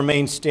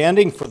Remain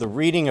standing for the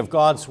reading of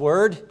God's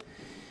Word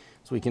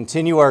as we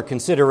continue our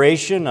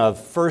consideration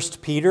of 1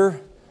 Peter,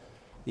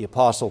 the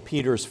Apostle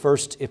Peter's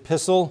first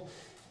epistle.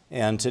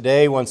 And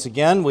today, once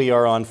again, we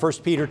are on 1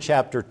 Peter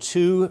chapter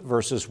 2,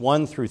 verses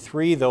 1 through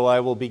 3, though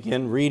I will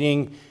begin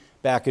reading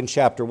back in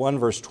chapter 1,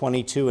 verse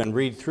 22, and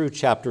read through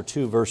chapter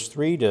 2, verse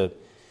 3 to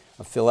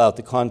fill out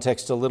the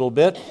context a little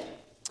bit.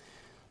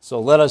 So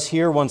let us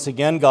hear once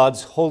again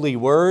God's holy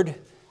word.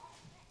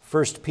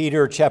 1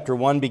 Peter chapter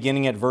 1,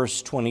 beginning at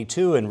verse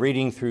 22 and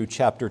reading through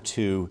chapter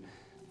 2,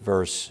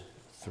 verse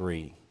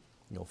 3.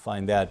 You'll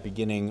find that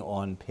beginning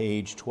on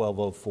page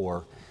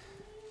 1204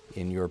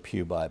 in your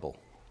Pew Bible.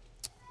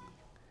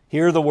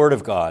 Hear the word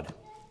of God.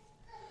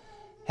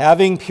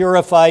 Having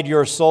purified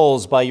your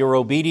souls by your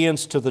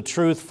obedience to the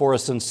truth for a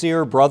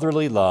sincere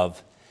brotherly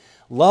love,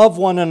 love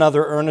one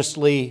another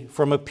earnestly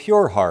from a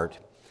pure heart,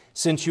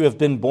 since you have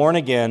been born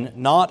again,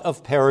 not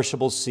of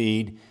perishable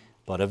seed,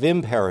 but of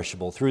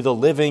imperishable, through the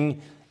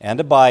living and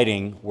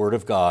abiding Word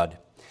of God.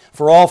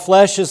 For all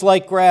flesh is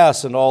like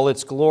grass, and all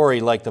its glory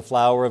like the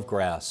flower of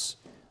grass.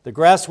 The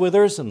grass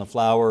withers and the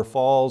flower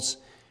falls,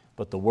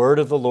 but the word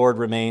of the Lord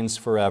remains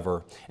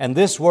forever. And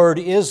this word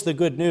is the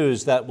good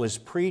news that was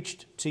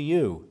preached to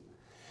you.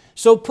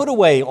 So put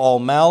away all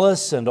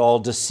malice and all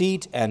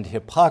deceit and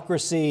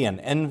hypocrisy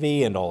and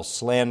envy and all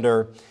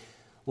slander.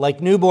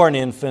 Like newborn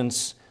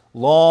infants,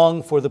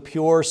 long for the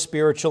pure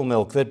spiritual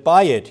milk, that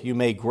by it you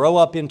may grow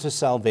up into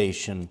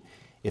salvation,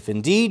 if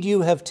indeed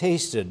you have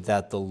tasted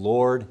that the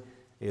Lord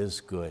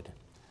is good.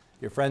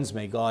 Dear friends,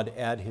 may God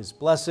add His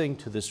blessing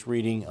to this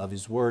reading of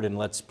His word, and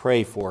let's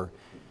pray for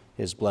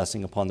His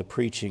blessing upon the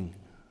preaching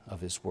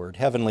of His word.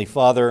 Heavenly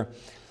Father,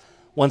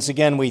 once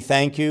again we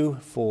thank You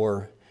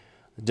for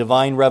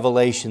divine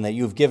revelation, that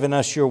You've given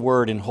us Your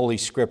word in Holy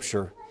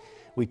Scripture.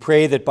 We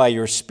pray that by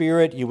Your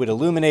Spirit You would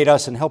illuminate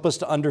us and help us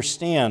to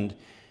understand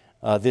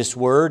this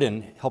word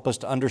and help us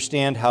to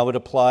understand how it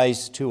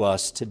applies to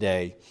us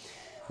today.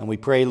 And we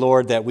pray,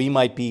 Lord, that we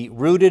might be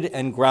rooted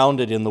and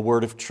grounded in the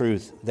word of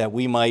truth, that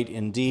we might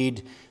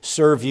indeed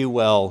serve You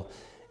well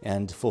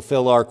and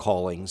fulfill our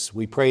callings.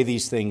 We pray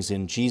these things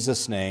in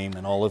Jesus' name,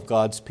 and all of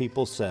God's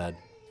people said,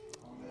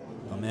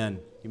 Amen.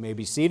 You may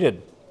be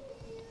seated.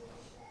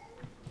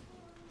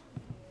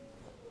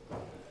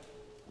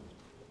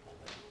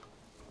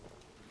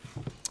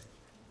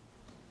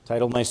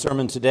 Title of my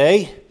sermon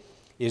today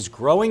is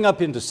Growing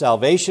Up into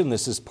Salvation.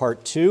 This is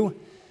part 2.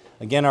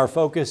 Again, our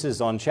focus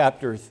is on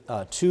chapter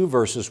 2,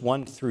 verses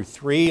 1 through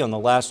 3. On the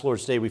last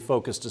Lord's Day, we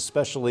focused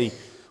especially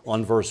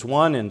on verse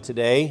 1, and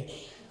today,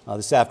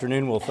 this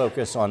afternoon, we'll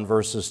focus on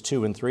verses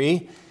 2 and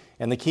 3.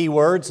 And the key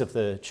words, if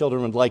the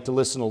children would like to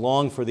listen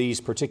along for these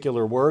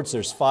particular words,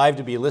 there's 5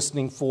 to be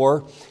listening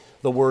for.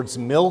 The words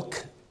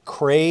milk,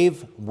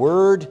 crave,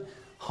 word,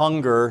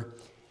 hunger,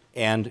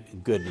 and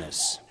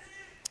goodness.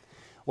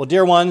 Well,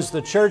 dear ones,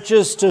 the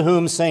churches to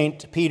whom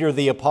St. Peter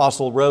the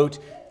Apostle wrote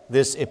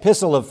this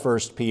epistle of 1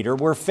 Peter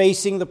were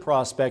facing the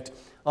prospect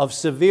of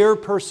severe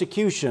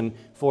persecution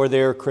for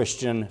their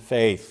Christian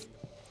faith.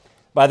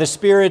 By the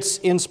Spirit's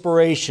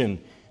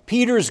inspiration,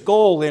 Peter's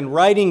goal in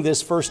writing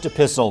this first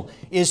epistle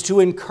is to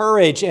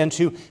encourage and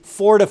to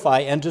fortify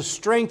and to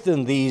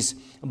strengthen these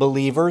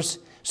believers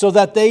so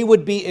that they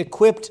would be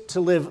equipped to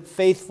live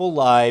faithful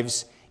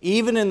lives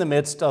even in the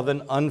midst of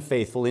an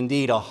unfaithful,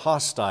 indeed a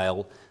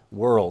hostile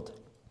world.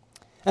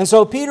 And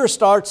so Peter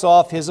starts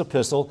off his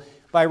epistle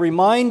by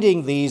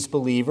reminding these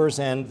believers,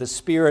 and the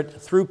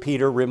Spirit through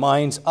Peter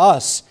reminds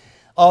us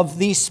of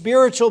the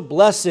spiritual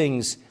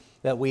blessings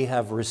that we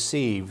have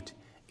received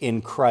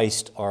in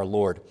Christ our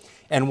Lord.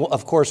 And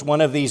of course,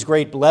 one of these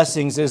great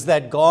blessings is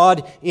that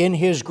God, in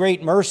His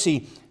great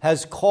mercy,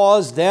 has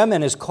caused them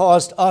and has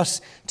caused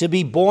us to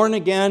be born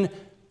again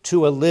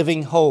to a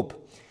living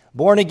hope,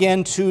 born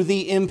again to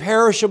the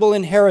imperishable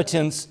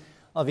inheritance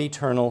of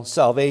eternal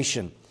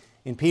salvation.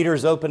 In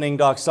Peter's opening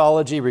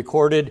doxology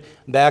recorded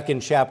back in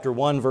chapter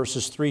 1,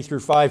 verses 3 through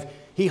 5,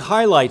 he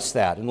highlights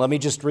that. And let me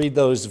just read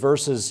those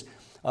verses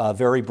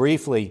very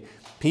briefly.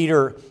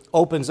 Peter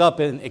opens up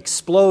and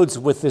explodes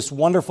with this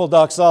wonderful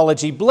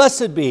doxology.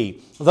 Blessed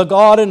be the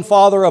God and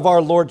Father of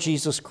our Lord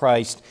Jesus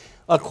Christ.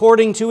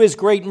 According to His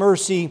great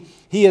mercy,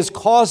 He has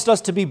caused us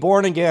to be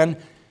born again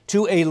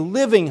to a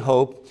living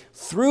hope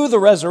through the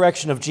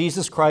resurrection of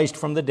Jesus Christ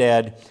from the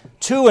dead,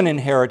 to an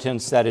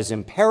inheritance that is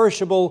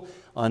imperishable,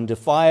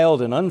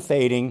 undefiled, and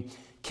unfading,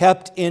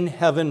 kept in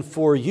heaven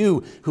for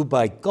you, who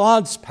by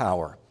God's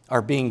power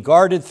are being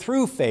guarded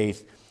through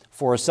faith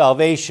for a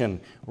salvation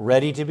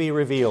ready to be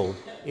revealed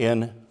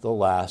in the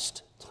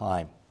last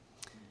time.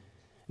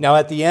 Now,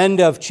 at the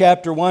end of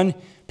chapter 1,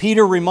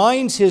 Peter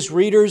reminds his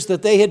readers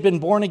that they had been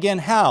born again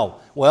how?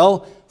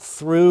 Well,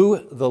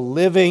 through the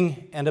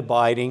living and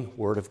abiding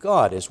Word of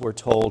God, as we're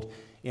told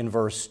in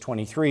verse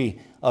 23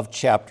 of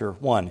chapter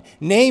 1.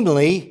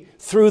 Namely,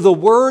 through the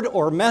word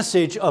or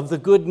message of the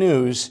good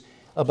news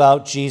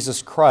about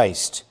Jesus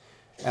Christ.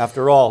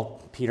 After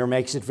all, Peter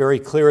makes it very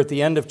clear at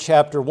the end of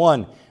chapter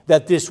 1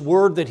 that this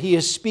word that he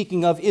is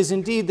speaking of is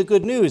indeed the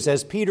good news.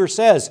 As Peter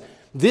says,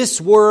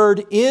 This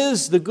word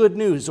is the good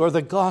news or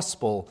the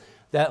gospel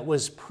that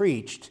was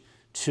preached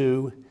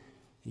to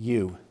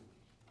you.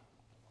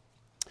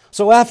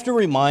 So after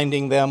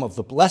reminding them of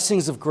the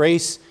blessings of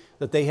grace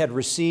that they had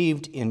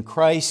received in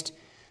Christ,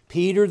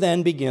 Peter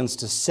then begins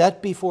to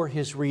set before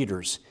his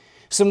readers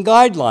some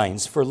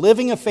guidelines for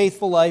living a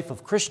faithful life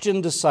of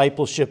Christian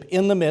discipleship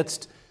in the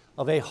midst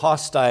of a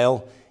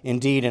hostile,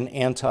 indeed an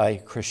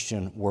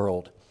anti-Christian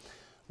world.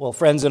 Well,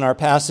 friends, in our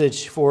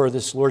passage for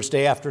this Lord's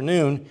Day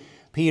afternoon,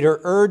 Peter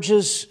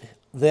urges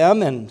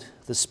them, and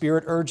the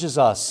Spirit urges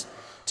us,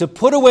 to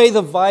put away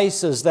the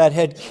vices that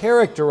had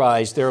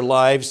characterized their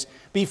lives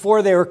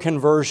before their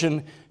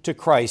conversion to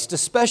Christ,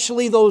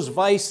 especially those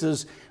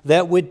vices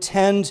that would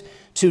tend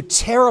to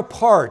tear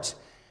apart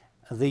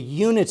the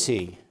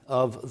unity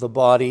of the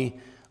body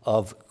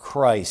of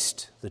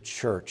Christ, the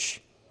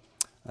church.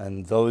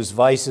 And those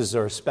vices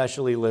are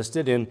especially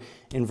listed in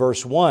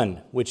verse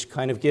 1, which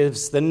kind of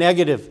gives the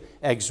negative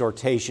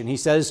exhortation. He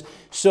says,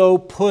 so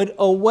put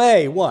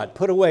away what?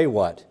 Put away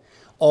what?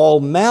 All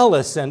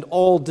malice and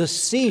all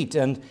deceit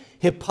and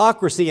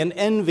hypocrisy and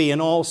envy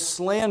and all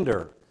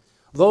slander.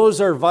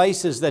 Those are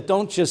vices that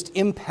don't just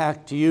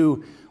impact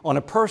you on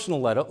a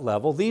personal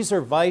level. These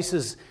are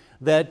vices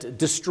that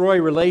destroy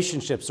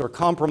relationships or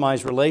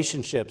compromise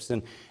relationships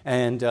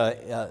and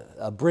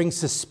bring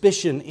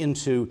suspicion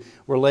into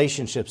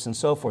relationships and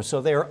so forth.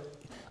 So they are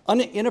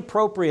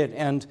inappropriate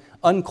and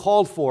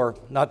uncalled for,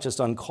 not just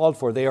uncalled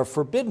for, they are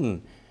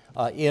forbidden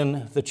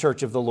in the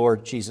church of the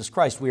Lord Jesus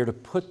Christ. We are to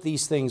put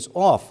these things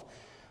off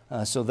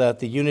so that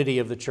the unity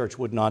of the church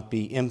would not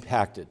be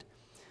impacted.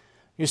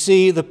 You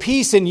see, the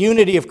peace and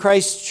unity of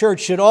Christ's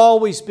church should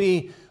always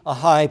be a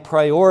high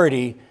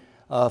priority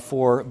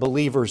for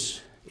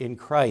believers in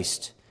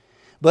Christ.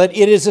 But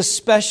it is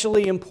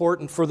especially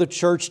important for the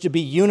church to be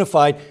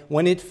unified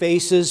when it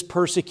faces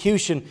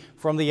persecution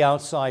from the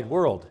outside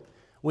world.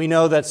 We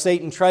know that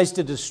Satan tries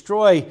to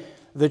destroy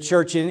the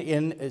church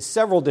in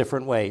several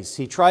different ways.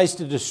 He tries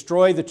to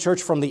destroy the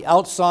church from the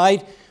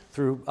outside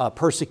through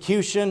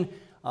persecution,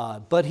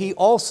 but he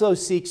also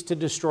seeks to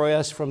destroy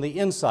us from the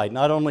inside,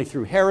 not only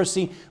through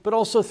heresy, but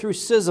also through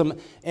schism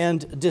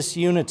and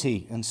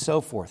disunity and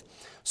so forth.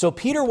 So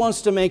Peter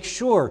wants to make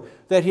sure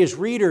that his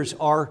readers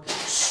are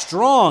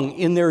strong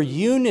in their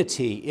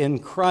unity in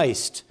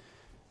Christ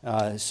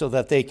so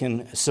that they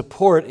can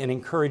support and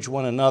encourage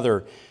one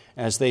another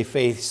as they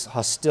face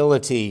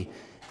hostility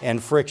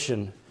and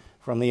friction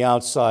from the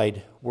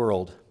outside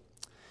world.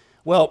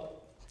 Well,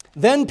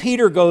 then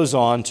Peter goes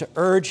on to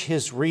urge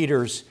his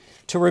readers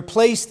to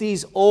replace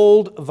these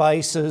old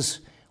vices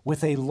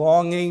with a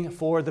longing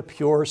for the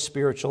pure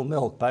spiritual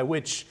milk, by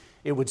which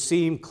it would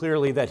seem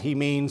clearly that he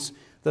means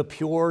the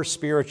pure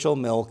spiritual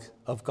milk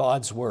of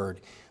God's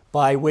word,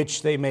 by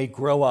which they may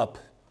grow up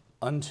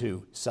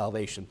unto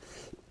salvation.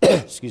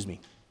 Excuse me.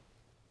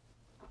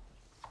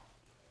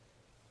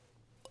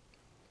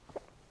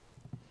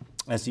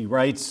 As he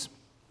writes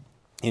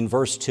in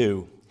verse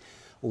 2,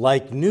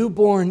 like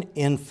newborn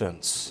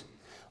infants,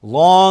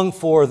 long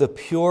for the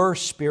pure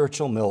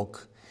spiritual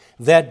milk,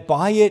 that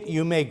by it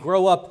you may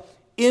grow up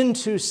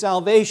into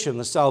salvation.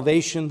 The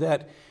salvation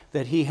that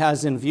he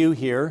has in view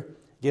here,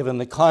 given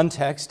the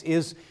context,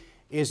 is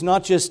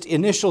not just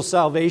initial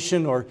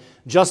salvation or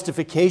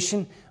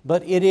justification,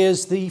 but it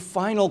is the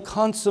final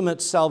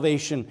consummate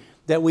salvation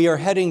that we are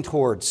heading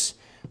towards,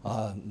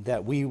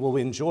 that we will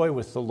enjoy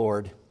with the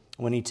Lord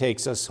when he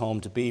takes us home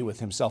to be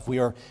with himself. We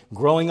are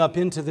growing up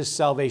into this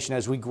salvation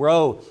as we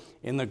grow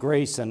in the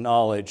grace and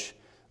knowledge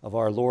of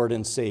our Lord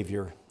and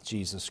Savior,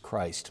 Jesus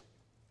Christ.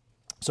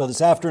 So this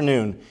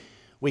afternoon,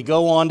 we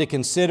go on to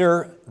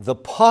consider the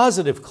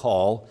positive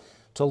call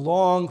to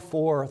long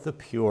for the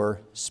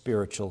pure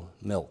spiritual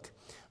milk.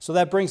 So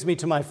that brings me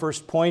to my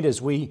first point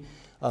as we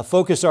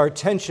focus our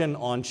attention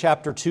on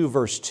chapter 2,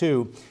 verse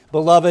 2.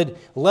 Beloved,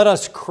 let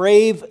us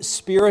crave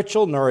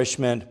spiritual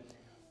nourishment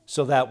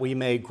so that we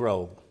may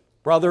grow.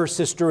 Brother,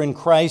 sister in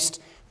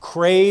Christ,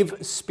 crave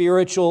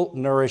spiritual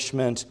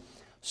nourishment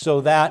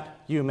so that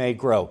you may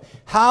grow.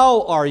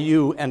 How are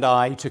you and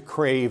I to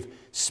crave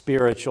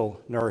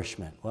spiritual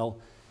nourishment? Well,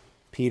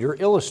 Peter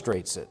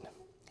illustrates it.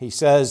 He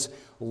says,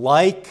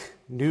 like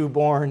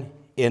newborn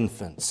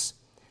infants,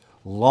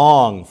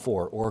 long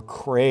for or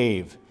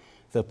crave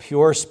the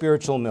pure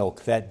spiritual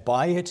milk, that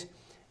by it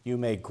you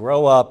may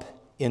grow up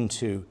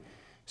into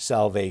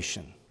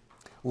salvation.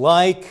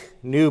 Like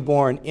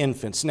newborn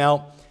infants.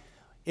 Now,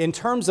 in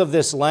terms of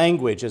this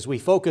language, as we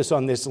focus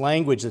on this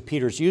language that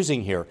Peter's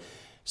using here,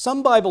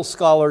 some Bible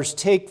scholars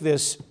take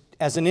this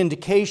as an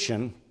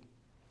indication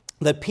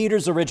that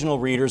Peter's original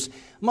readers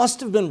must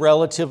have been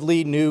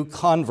relatively new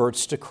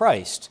converts to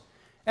Christ.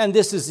 And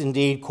this is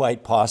indeed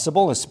quite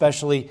possible,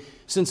 especially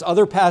since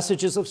other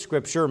passages of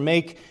Scripture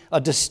make a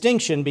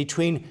distinction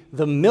between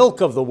the milk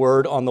of the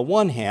Word on the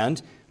one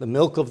hand, the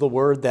milk of the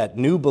Word that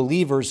new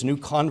believers, new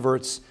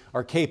converts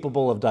are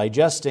capable of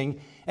digesting,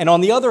 and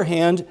on the other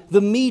hand,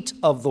 the meat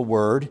of the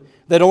Word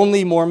that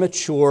only more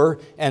mature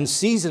and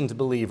seasoned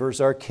believers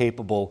are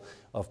capable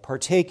of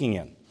partaking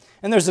in.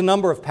 And there's a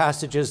number of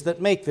passages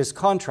that make this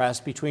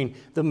contrast between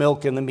the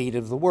milk and the meat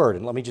of the Word.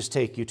 And let me just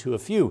take you to a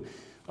few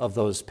of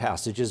those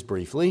passages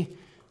briefly.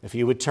 If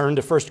you would turn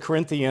to 1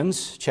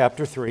 Corinthians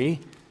chapter 3,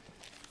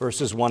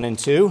 verses 1 and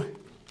 2,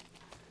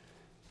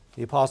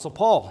 the Apostle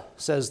Paul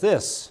says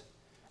this,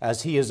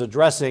 as he is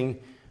addressing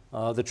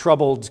the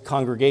troubled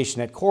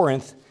congregation at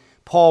Corinth.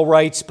 Paul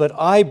writes, "But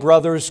I,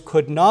 brothers,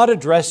 could not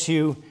address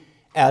you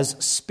as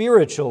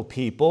spiritual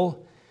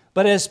people,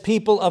 but as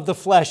people of the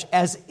flesh,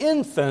 as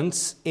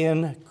infants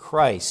in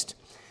Christ.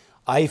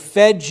 I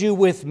fed you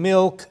with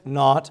milk,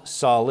 not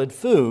solid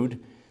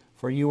food,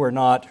 for you are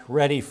not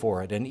ready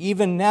for it. And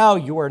even now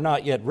you are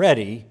not yet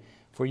ready,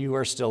 for you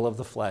are still of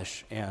the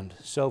flesh," and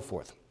so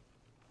forth.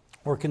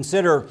 Or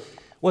consider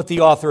what the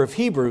author of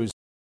Hebrews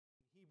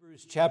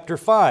chapter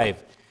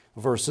 5,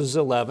 verses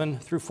 11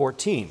 through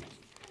 14.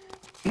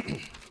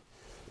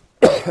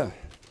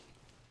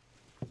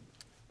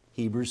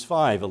 Hebrews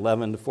 5,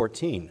 11 to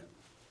 14.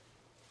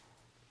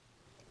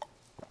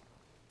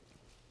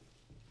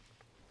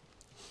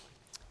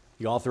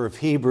 The author of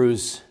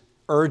Hebrews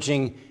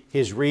urging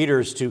his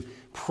readers to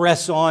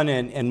press on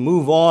and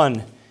move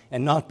on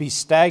and not be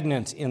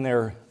stagnant in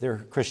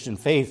their Christian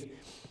faith.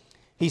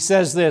 He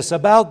says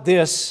about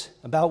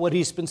what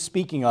he's been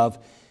speaking of,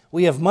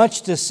 "We have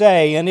much to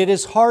say, and it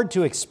is hard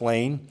to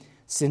explain,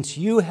 since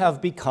you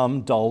have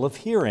become dull of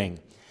hearing.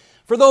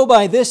 For though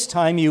by this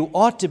time you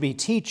ought to be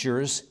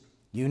teachers,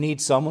 you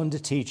need someone to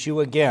teach you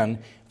again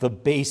the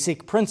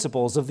basic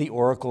principles of the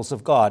oracles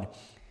of God."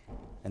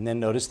 And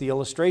then notice the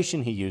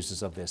illustration he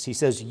uses of this. He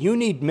says, "You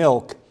need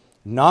milk,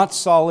 not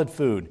solid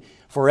food.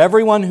 For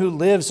everyone who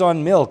lives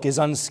on milk is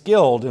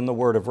unskilled in the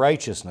word of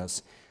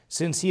righteousness,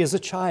 since he is a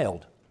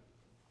child.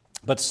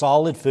 But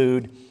solid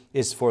food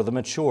is for the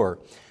mature,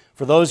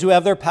 for those who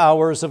have their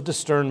powers of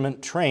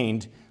discernment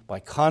trained by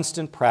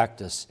constant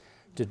practice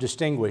to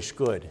distinguish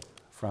good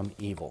from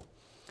evil."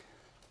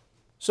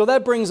 So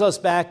that brings us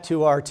back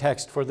to our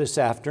text for this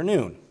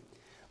afternoon.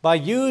 By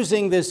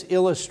using this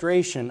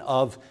illustration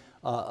of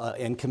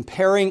and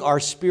comparing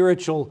our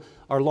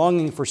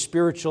longing for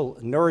spiritual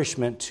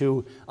nourishment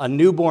to a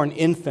newborn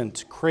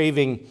infant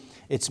craving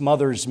its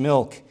mother's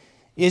milk,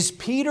 is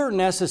Peter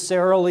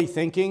necessarily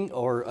thinking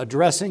or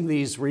addressing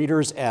these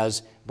readers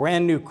as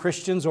brand new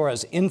Christians or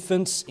as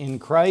infants in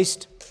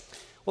Christ?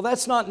 Well,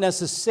 that's not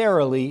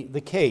necessarily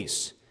the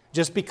case.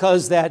 Just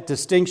because that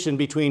distinction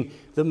between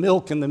the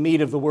milk and the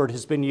meat of the Word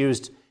has been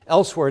used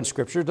elsewhere in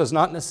Scripture does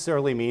not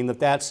necessarily mean that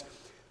that's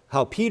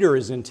how Peter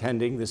is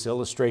intending this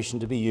illustration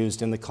to be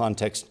used in the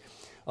context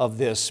of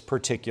this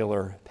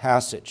particular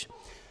passage.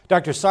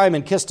 Dr.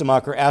 Simon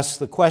Kistemacher asks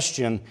the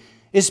question,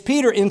 is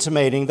Peter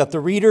intimating that the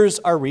readers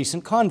are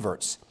recent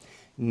converts?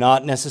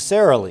 Not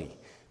necessarily.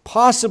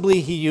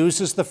 Possibly he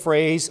uses the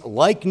phrase,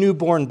 like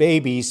newborn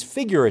babies,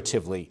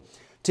 figuratively,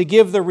 to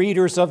give the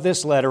readers of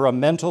this letter a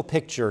mental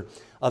picture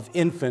of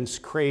infants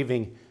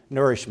craving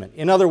nourishment.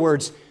 In other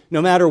words,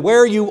 no matter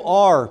where you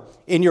are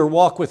in your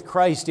walk with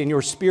Christ, in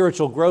your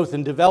spiritual growth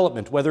and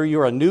development, whether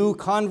you're a new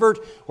convert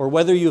or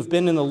whether you've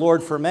been in the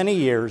Lord for many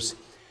years,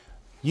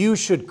 you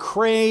should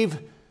crave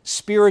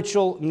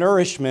spiritual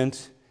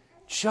nourishment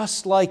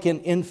just like an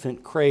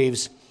infant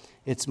craves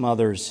its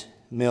mother's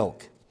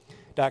milk.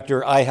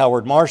 Dr. I.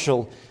 Howard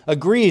Marshall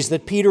agrees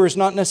that Peter is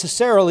not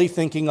necessarily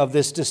thinking of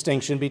this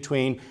distinction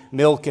between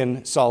milk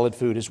and solid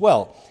food as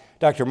well.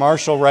 Dr.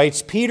 Marshall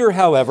writes, "Peter,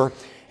 however,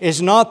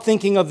 is not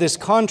thinking of this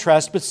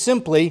contrast, but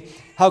simply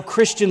how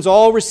Christians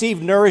all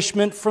receive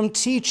nourishment from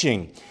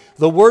teaching.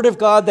 The Word of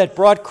God that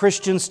brought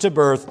Christians to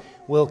birth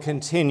will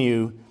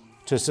continue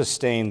to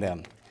sustain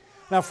them."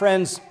 Now,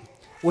 friends,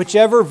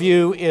 whichever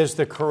view is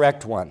the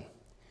correct one,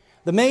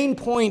 the main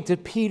point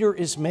that Peter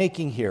is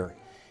making here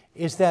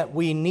is that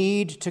we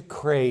need to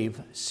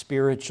crave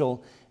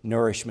spiritual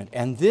nourishment.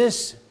 And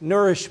this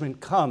nourishment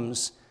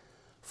comes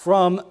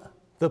from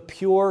the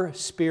pure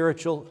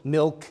spiritual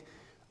milk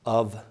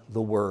of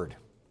the Word.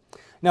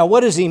 Now,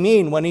 what does he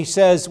mean when he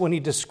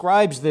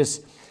describes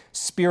this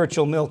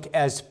spiritual milk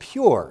as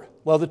pure?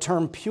 Well, the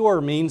term pure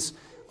means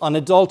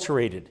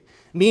unadulterated,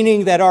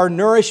 meaning that our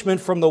nourishment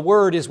from the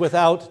Word is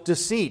without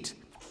deceit.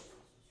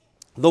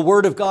 The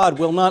Word of God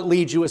will not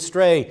lead you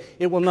astray.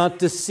 It will not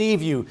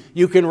deceive you.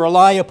 You can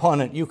rely upon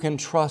it. You can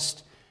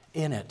trust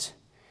in it.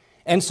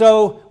 And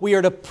so we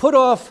are to put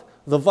off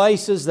the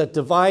vices that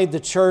divide the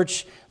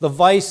church, the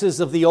vices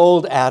of the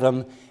old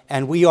Adam,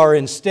 and we are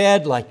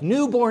instead, like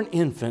newborn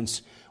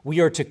infants, we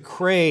are to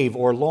crave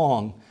or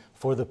long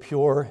for the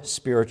pure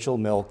spiritual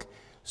milk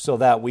so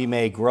that we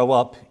may grow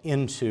up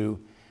into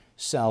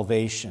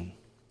salvation.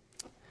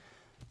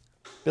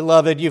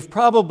 Beloved, you've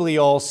probably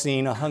all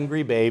seen a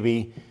hungry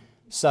baby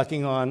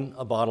sucking on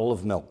a bottle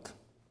of milk.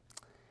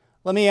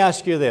 Let me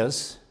ask you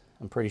this.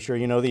 I'm pretty sure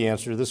you know the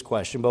answer to this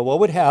question, but what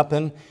would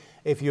happen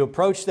if you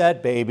approached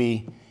that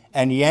baby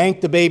and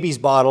yanked the baby's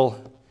bottle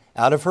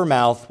out of her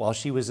mouth while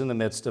she was in the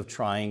midst of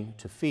trying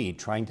to feed,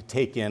 trying to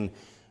take in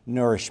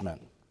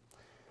nourishment?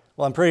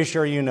 Well, I'm pretty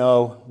sure you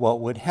know what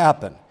would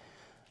happen.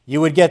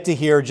 You would get to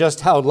hear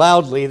just how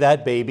loudly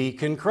that baby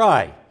can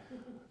cry.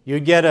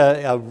 You'd get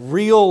a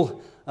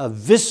real,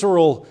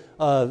 visceral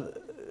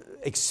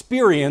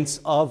experience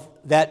of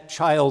that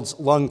child's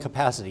lung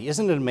capacity.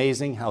 Isn't it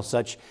amazing how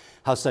such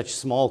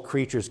small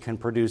creatures can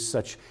produce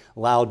such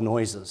loud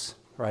noises,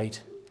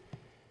 right?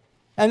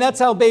 And that's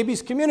how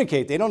babies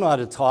communicate. They don't know how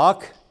to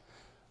talk.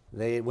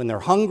 When they're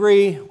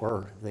hungry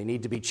or they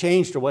need to be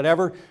changed or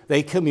whatever,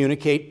 they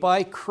communicate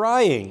by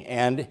crying.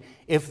 And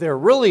if they're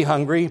really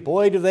hungry,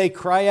 boy, do they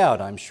cry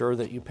out. I'm sure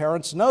that you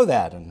parents know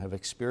that and have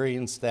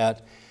experienced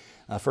that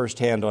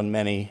firsthand on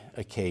many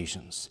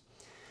occasions.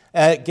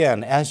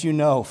 Again, as you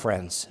know,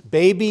 friends,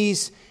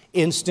 babies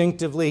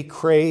instinctively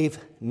crave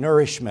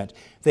nourishment.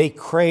 They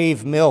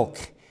crave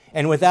milk.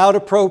 And without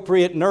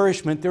appropriate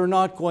nourishment, they're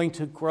not going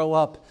to grow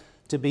up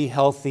to be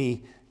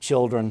healthy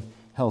children,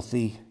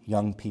 healthy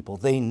young people.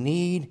 They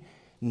need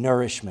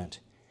nourishment.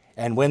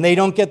 And when they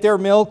don't get their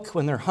milk,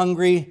 when they're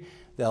hungry,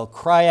 they'll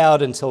cry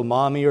out until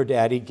mommy or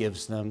daddy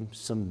gives them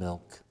some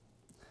milk.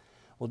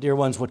 Well, dear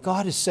ones, what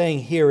God is saying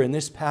here in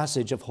this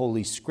passage of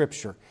Holy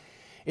Scripture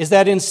is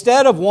that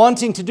instead of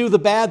wanting to do the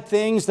bad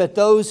things that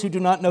those who do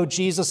not know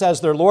Jesus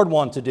as their Lord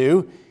want to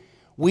do,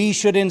 we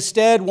should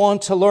instead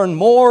want to learn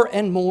more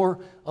and more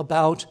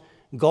about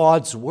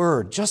God's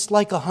Word, just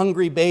like a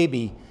hungry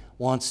baby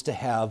wants to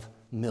have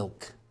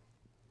milk.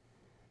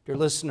 Dear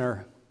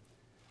listener,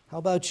 how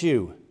about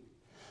you?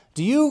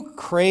 Do you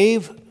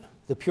crave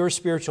the pure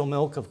spiritual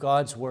milk of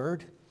God's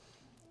Word?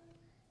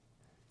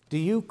 Do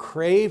you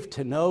crave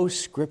to know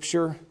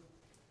Scripture?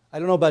 I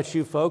don't know about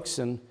you folks,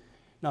 and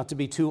not to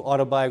be too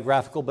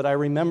autobiographical, but I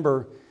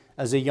remember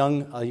as a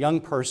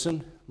young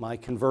person, my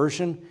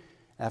conversion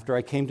after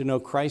I came to know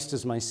Christ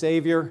as my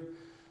Savior,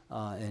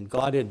 and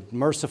God had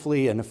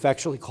mercifully and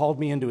effectually called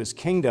me into His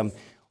kingdom.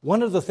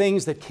 One of the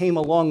things that came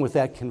along with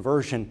that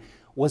conversion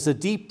was a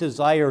deep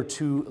desire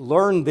to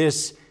learn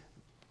this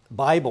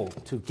Bible,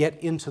 to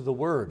get into the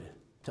Word,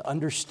 to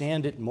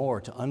understand it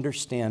more, to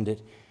understand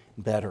it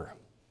better.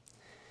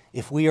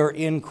 If we are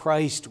in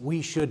Christ,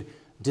 we should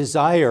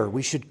desire,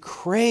 we should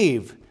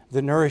crave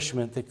the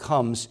nourishment that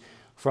comes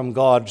from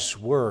God's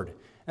Word.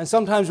 And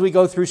sometimes we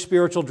go through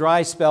spiritual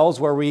dry spells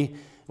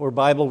where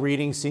Bible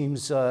reading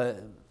seems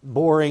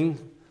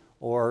boring,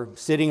 or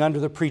sitting under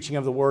the preaching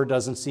of the Word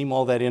doesn't seem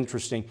all that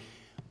interesting.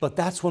 But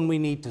that's when we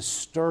need to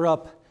stir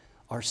up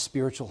our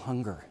spiritual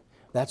hunger.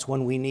 That's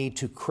when we need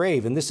to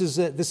crave. And this is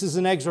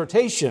an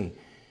exhortation.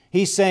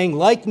 He's saying,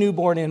 like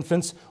newborn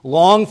infants,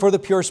 long for the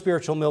pure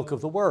spiritual milk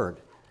of the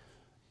Word.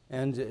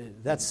 And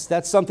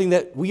that's something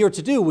that we are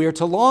to do. We are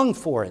to long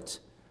for it.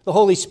 The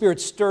Holy Spirit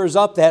stirs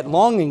up that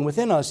longing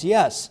within us,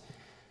 yes.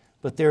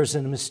 But there's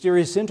a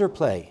mysterious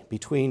interplay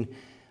between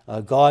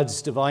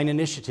God's divine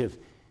initiative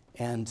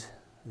and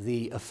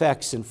the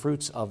effects and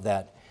fruits of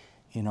that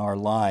in our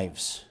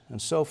lives.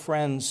 And so,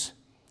 friends,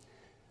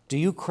 do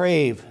you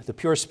crave the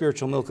pure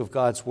spiritual milk of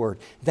God's Word?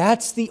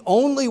 That's the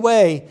only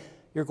way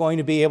you're going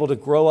to be able to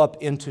grow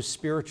up into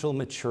spiritual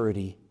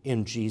maturity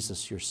in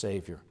Jesus, your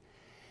Savior.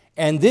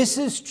 And this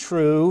is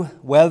true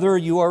whether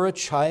you are a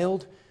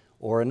child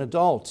or an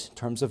adult in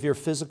terms of your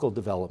physical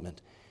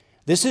development.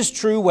 This is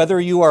true whether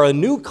you are a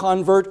new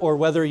convert or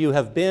whether you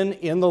have been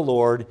in the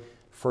Lord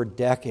for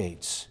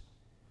decades.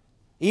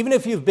 Even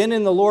if you've been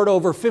in the Lord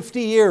over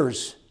 50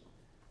 years,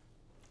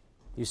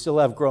 you still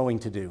have growing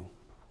to do.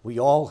 We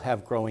all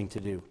have growing to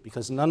do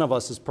because none of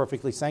us is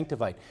perfectly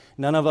sanctified.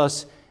 None of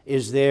us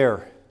is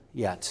there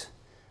yet.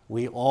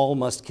 We all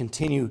must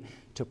continue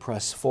to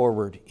press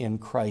forward in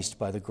Christ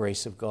by the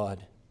grace of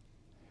God.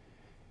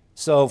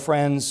 So,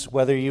 friends,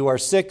 whether you are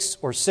 6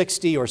 or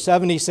 60 or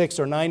 76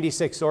 or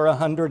 96 or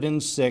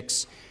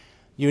 106,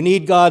 you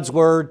need God's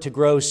Word to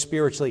grow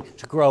spiritually,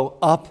 to grow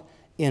up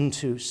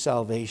into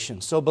salvation.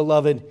 So,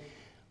 beloved,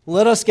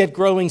 let us get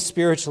growing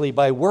spiritually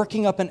by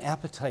working up an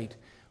appetite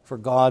for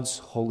God's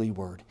holy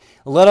Word.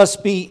 Let us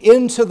be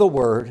into the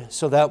Word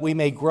so that we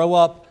may grow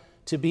up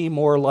to be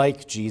more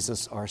like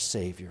Jesus, our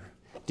Savior.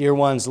 Dear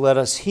ones, let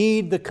us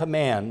heed the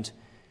command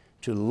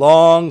to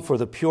long for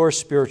the pure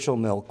spiritual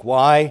milk.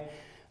 Why?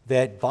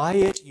 That by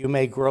it you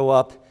may grow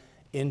up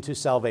into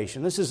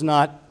salvation. This is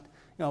not,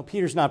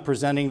 Peter's not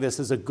presenting this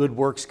as a good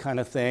works kind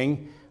of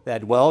thing,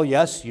 that, well,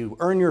 yes, you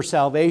earn your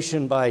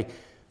salvation by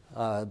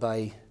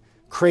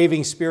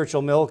craving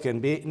spiritual milk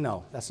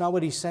no, that's not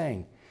what he's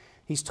saying.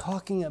 He's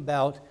talking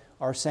about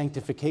our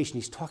sanctification.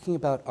 He's talking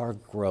about our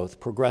growth,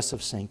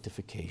 progressive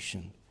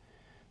sanctification.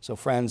 So,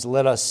 friends,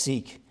 let us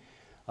seek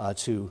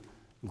to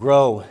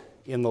grow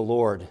in the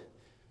Lord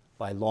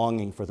by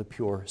longing for the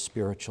pure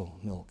spiritual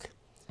milk.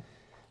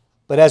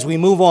 But as we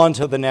move on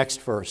to the next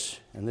verse,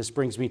 and this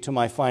brings me to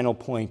my final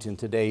point in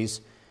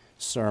today's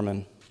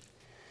sermon,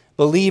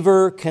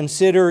 believer,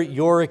 consider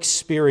your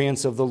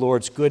experience of the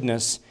Lord's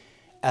goodness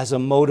as a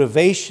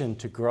motivation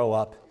to grow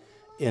up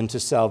into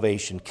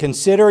salvation.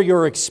 Consider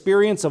your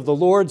experience of the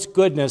Lord's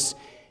goodness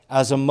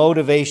as a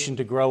motivation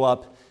to grow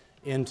up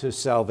into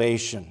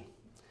salvation.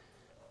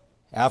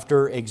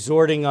 After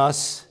exhorting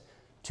us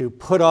to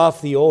put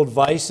off the old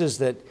vices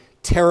that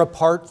tear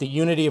apart the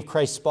unity of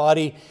Christ's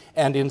body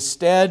and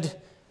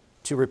instead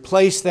to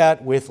replace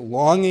that with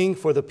longing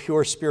for the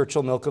pure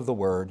spiritual milk of the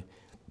Word,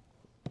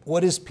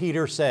 what does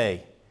Peter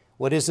say?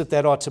 What is it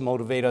that ought to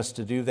motivate us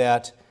to do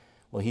that?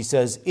 Well, he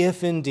says,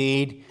 if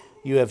indeed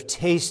you have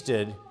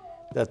tasted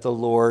that the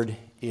Lord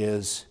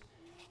is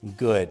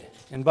good.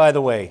 And by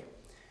the way,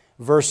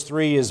 verse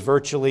 3 is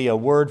virtually a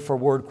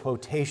word-for-word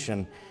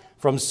quotation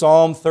from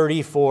Psalm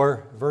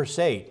 34, verse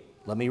 8.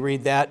 Let me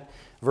read that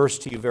verse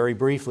to you very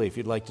briefly, if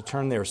you'd like to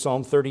turn there.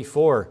 Psalm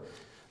 34,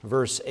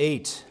 verse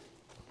 8.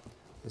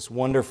 This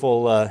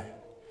wonderful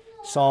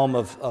psalm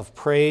of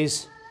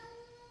praise.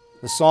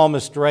 The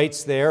psalmist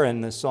writes there,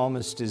 and the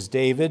psalmist is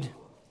David.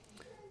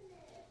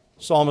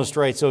 Psalmist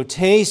writes, "O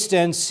taste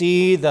and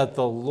see that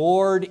the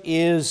Lord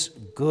is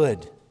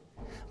good.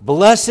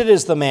 Blessed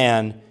is the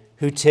man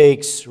who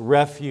takes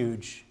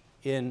refuge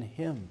in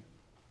him."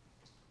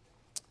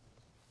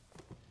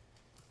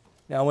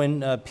 Now,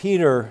 when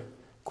Peter,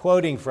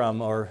 quoting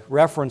from or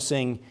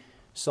referencing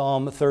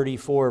Psalm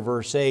 34,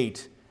 verse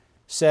 8,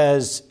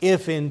 says,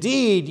 if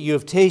indeed you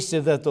have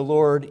tasted that the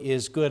Lord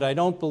is good, I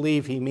don't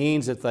believe he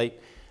means it like,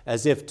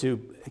 as if to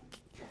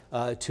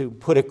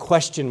put a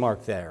question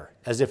mark there,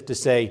 as if to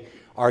say,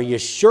 are you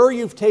sure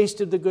you've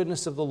tasted the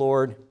goodness of the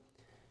Lord?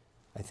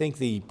 I think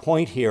the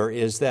point here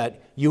is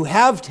that you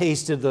have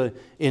tasted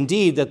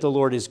indeed that the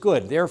Lord is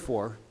good.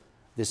 Therefore,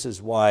 this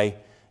is why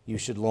you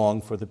should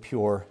long for the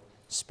pure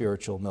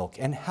spiritual milk.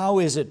 And how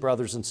is it,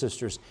 brothers and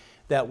sisters,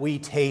 that we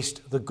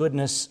taste the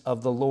goodness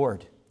of the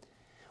Lord?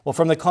 Well,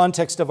 from the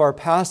context of our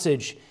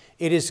passage,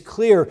 it is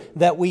clear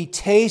that we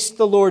taste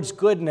the Lord's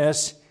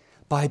goodness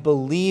by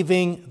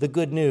believing the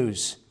good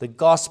news, the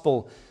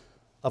gospel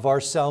of our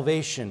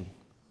salvation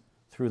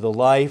through the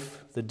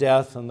life, the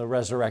death, and the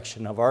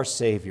resurrection of our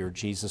Savior,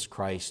 Jesus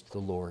Christ the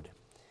Lord.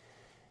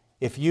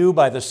 If you,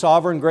 by the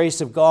sovereign grace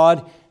of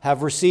God,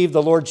 have received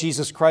the Lord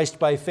Jesus Christ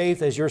by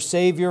faith as your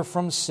Savior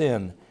from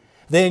sin,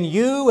 then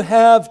you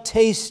have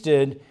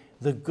tasted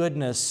the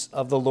goodness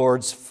of the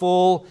Lord's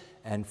full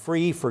and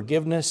free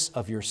forgiveness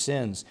of your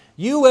sins.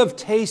 You have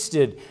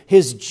tasted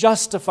His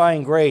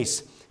justifying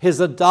grace, His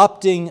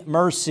adopting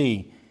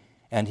mercy,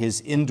 and His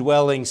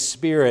indwelling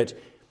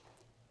Spirit,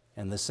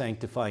 and the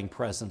sanctifying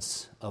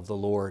presence of the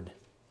Lord.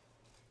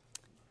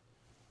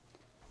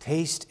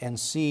 Taste and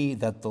see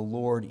that the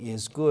Lord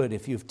is good.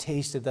 If you've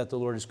tasted that the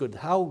Lord is good,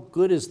 how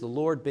good has the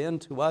Lord been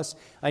to us?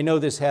 I know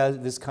this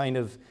kind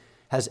of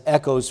has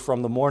echoes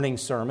from the morning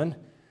sermon.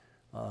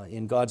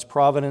 In God's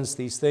providence,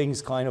 these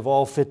things kind of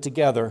all fit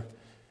together.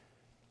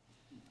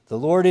 The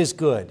Lord is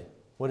good.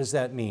 What does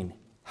that mean?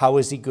 How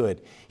is He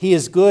good? He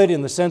is good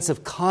in the sense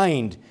of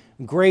kind,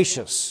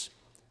 gracious.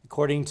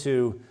 According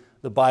to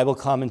the Bible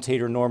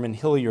commentator Norman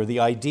Hillier, the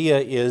idea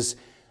is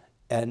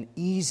an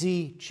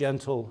easy,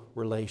 gentle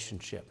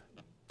relationship.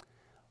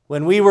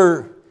 When we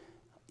were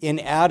in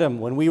Adam,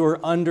 when we were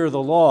under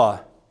the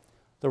law,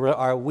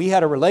 we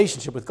had a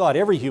relationship with God.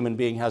 Every human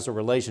being has a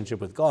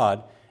relationship with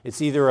God.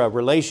 It's either a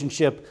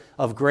relationship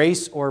of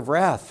grace or of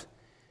wrath.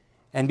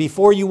 And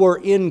before you were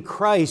in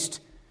Christ,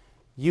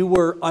 you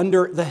were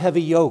under the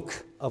heavy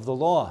yoke of the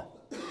law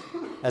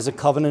as a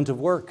covenant of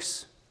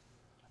works.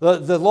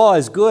 The law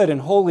is good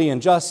and holy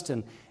and just,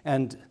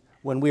 and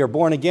when we are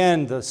born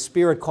again, the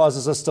Spirit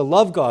causes us to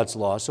love God's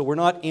law. So we're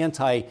not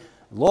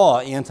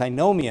anti-law,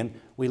 antinomian.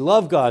 We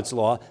love God's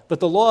law,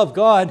 but the law of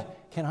God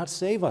cannot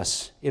save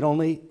us. It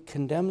only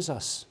condemns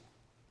us.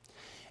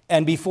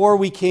 And before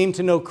we came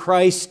to know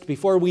Christ,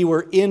 before we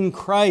were in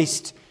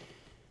Christ,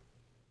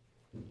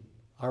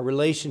 our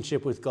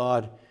relationship with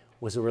God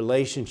was a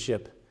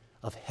relationship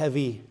of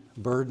heavy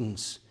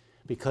burdens,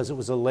 because it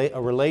was a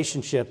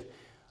relationship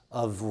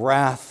of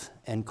wrath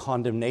and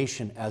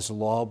condemnation as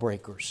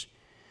lawbreakers.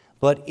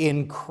 But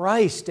in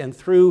Christ and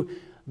through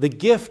the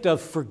gift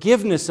of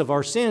forgiveness of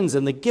our sins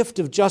and the gift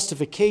of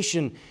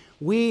justification,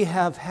 we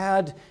have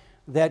had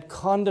that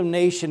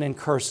condemnation and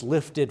curse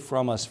lifted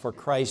from us, for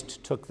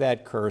Christ took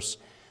that curse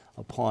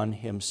upon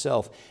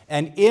Himself.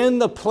 And in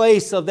the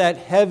place of that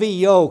heavy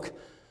yoke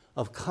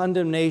of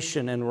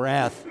condemnation and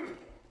wrath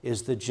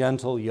is the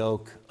gentle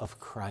yoke of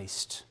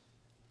Christ.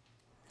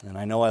 And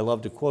I know I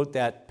love to quote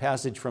that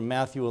passage from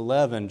Matthew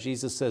 11.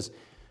 Jesus says,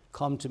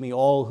 "Come to me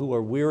all who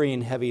are weary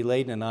and heavy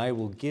laden, and I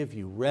will give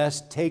you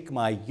rest. Take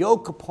my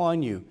yoke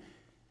upon you,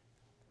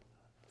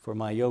 for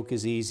my yoke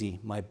is easy,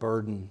 my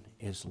burden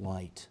is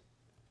light."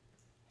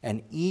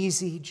 An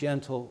easy,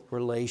 gentle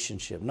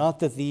relationship. Not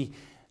that the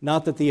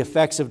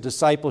effects of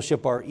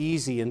discipleship are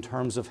easy in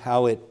terms of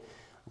how it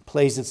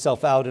plays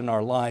itself out in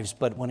our lives,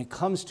 but when it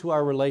comes to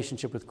our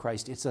relationship with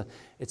Christ,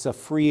 it's a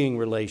freeing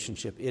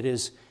relationship. It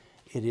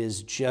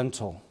is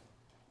gentle.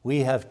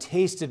 We have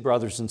tasted,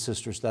 brothers and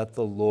sisters, that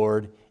the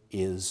Lord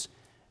is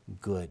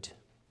good.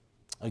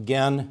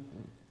 Again,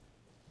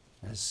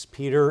 as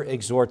Peter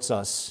exhorts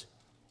us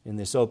in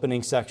this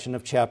opening section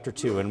of chapter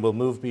 2, and we'll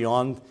move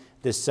beyond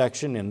this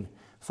section in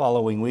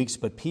following weeks,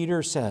 but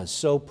Peter says,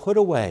 "So put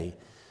away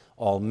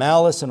all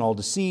malice and all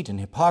deceit and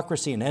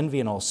hypocrisy and envy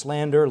and all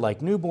slander,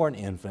 like newborn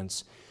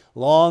infants.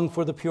 Long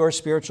for the pure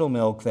spiritual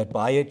milk, that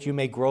by it you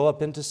may grow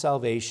up into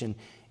salvation,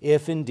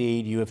 if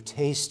indeed you have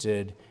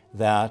tasted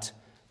that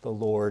the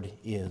Lord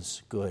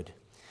is good.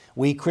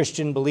 We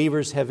Christian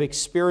believers have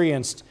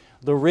experienced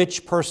the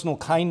rich personal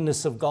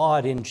kindness of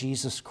God in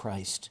Jesus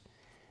Christ.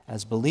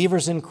 As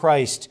believers in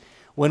Christ,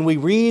 when we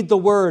read the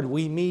Word,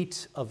 we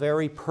meet a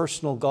very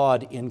personal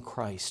God in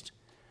Christ.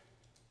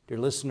 Dear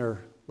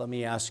listener, let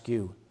me ask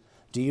you,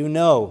 do you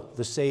know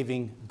the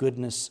saving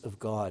goodness of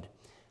God?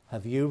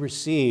 Have you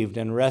received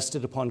and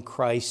rested upon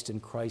Christ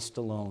and Christ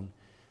alone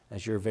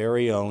as your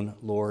very own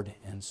Lord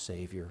and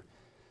Savior?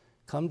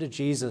 Come to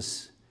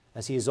Jesus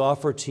as He is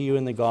offered to you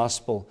in the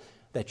gospel,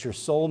 that your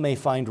soul may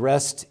find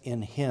rest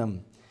in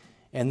Him.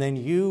 And then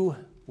you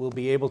will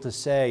be able to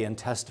say and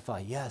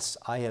testify, yes,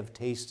 I have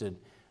tasted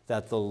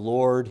that the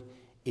Lord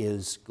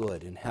is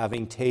good. And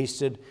having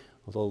tasted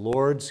the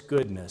Lord's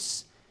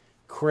goodness,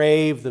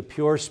 crave the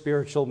pure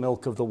spiritual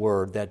milk of the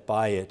Word, that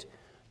by it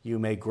you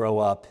may grow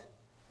up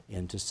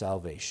into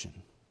salvation.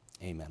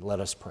 Amen. Let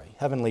us pray.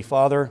 Heavenly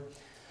Father,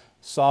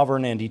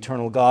 sovereign and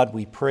eternal God,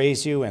 we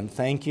praise you and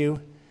thank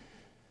you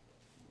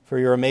for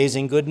your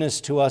amazing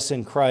goodness to us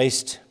in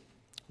Christ.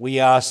 We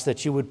ask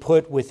that you would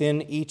put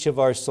within each of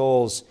our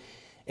souls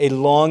a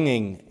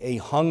longing, a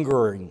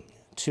hungering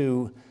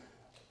to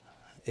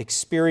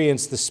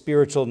experience the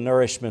spiritual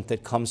nourishment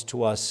that comes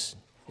to us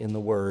in the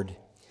Word.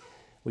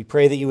 We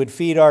pray that you would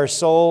feed our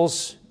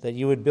souls, that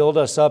you would build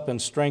us up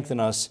and strengthen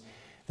us,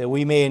 that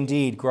we may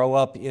indeed grow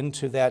up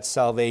into that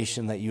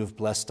salvation that you have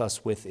blessed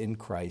us with in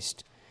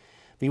Christ.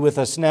 Be with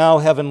us now,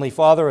 Heavenly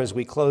Father, as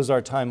we close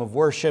our time of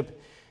worship.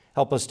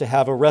 Help us to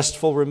have a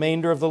restful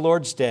remainder of the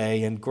Lord's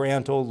day, and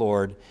grant, O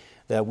Lord,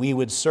 that we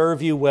would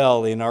serve you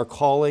well in our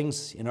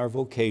callings, in our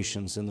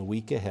vocations in the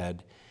week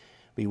ahead.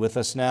 Be with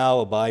us now,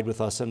 abide with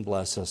us, and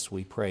bless us,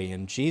 we pray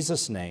in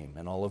Jesus' name.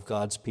 And all of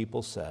God's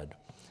people said,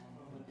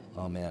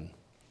 Amen.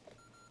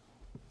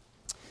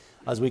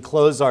 As we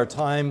close our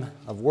time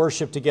of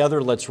worship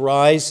together, let's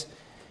rise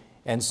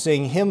and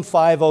sing hymn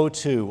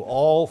 502,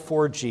 All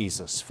for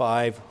Jesus,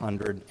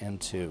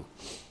 502.